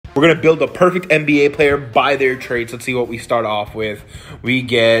We're going to build a perfect NBA player by their traits. Let's see what we start off with. We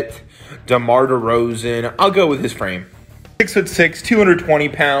get DeMar DeRozan. I'll go with his frame. 6'6", 220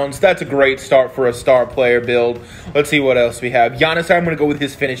 pounds. That's a great start for a star player build. Let's see what else we have. Giannis, I'm going to go with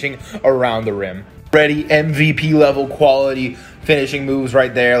his finishing around the rim. Ready, MVP level quality finishing moves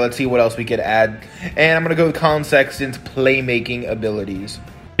right there. Let's see what else we could add. And I'm going to go with Colin Sexton's playmaking abilities.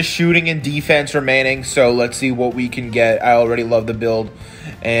 Shooting and defense remaining, so let's see what we can get. I already love the build.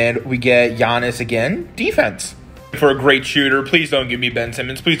 And we get Giannis again. Defense. For a great shooter, please don't give me Ben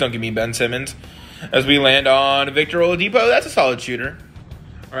Simmons. Please don't give me Ben Simmons. As we land on Victor Oladipo, that's a solid shooter.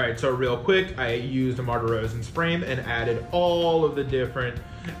 All right, so real quick, I used DeMar DeRozan's frame and added all of the different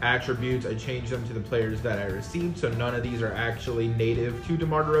attributes. I changed them to the players that I received, so none of these are actually native to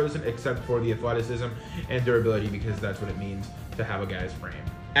DeMar DeRozan except for the athleticism and durability, because that's what it means to have a guy's frame.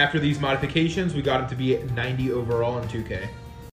 After these modifications, we got him to be 90 overall in 2K.